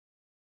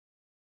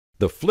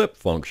The flip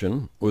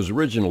function was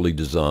originally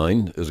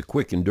designed as a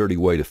quick and dirty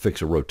way to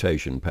fix a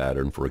rotation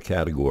pattern for a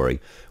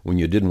category when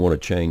you didn't want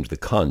to change the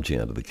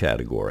content of the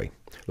category.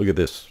 Look at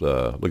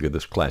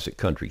this classic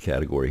country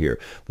category here.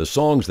 The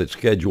songs that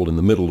scheduled in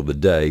the middle of the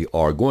day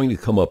are going to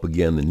come up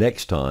again the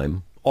next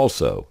time,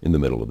 also in the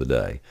middle of the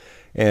day.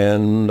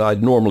 And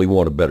I'd normally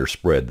want a better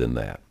spread than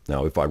that.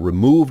 Now, if I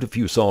removed a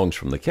few songs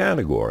from the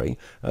category,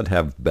 I'd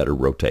have better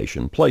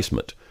rotation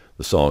placement.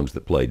 The songs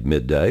that played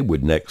midday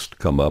would next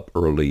come up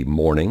early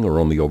morning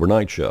or on the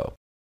overnight show.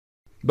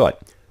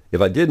 But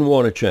if I didn't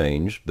want to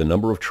change the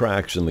number of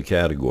tracks in the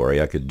category,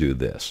 I could do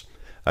this.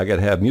 I could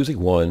have Music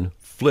 1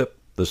 flip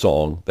the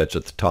song that's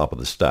at the top of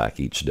the stack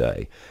each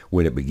day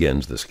when it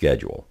begins the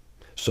schedule.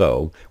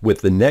 So,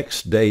 with the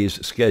next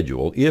day's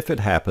schedule, if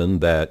it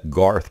happened that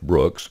Garth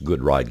Brooks'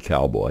 Good Ride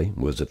Cowboy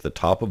was at the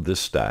top of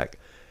this stack,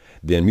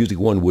 then Music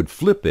 1 would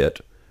flip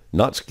it,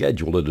 not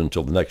schedule it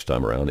until the next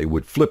time around. It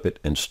would flip it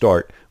and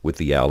start with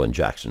the Alan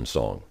Jackson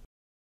song.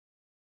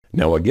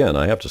 Now again,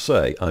 I have to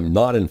say, I'm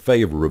not in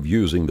favor of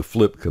using the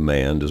flip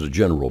command as a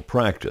general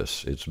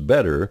practice. It's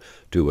better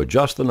to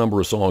adjust the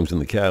number of songs in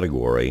the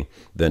category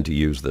than to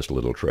use this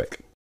little trick.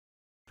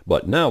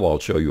 But now I'll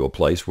show you a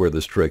place where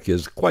this trick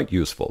is quite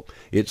useful.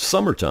 It's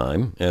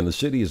summertime, and the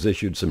city has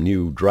issued some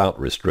new drought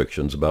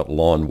restrictions about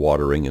lawn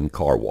watering and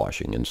car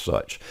washing and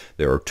such.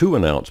 There are 2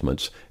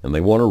 announcements, and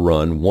they want to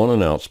run one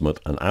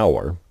announcement an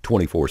hour,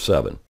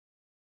 24/7.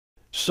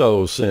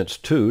 So since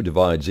 2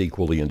 divides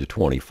equally into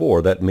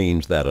 24, that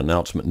means that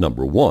announcement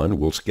number 1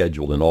 will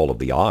schedule in all of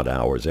the odd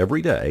hours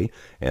every day,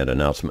 and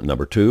announcement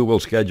number 2 will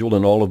schedule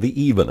in all of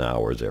the even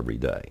hours every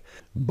day.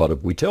 But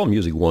if we tell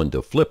Music 1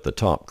 to flip the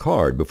top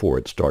card before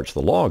it starts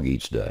the log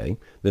each day,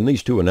 then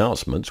these 2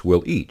 announcements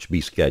will each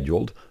be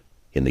scheduled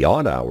in the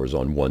odd hours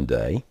on one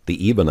day,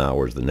 the even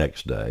hours the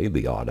next day,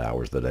 the odd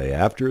hours the day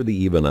after, the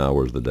even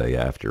hours the day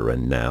after.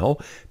 And now,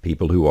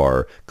 people who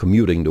are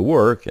commuting to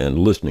work and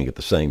listening at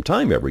the same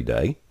time every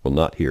day will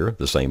not hear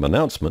the same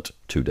announcement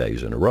 2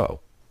 days in a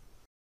row.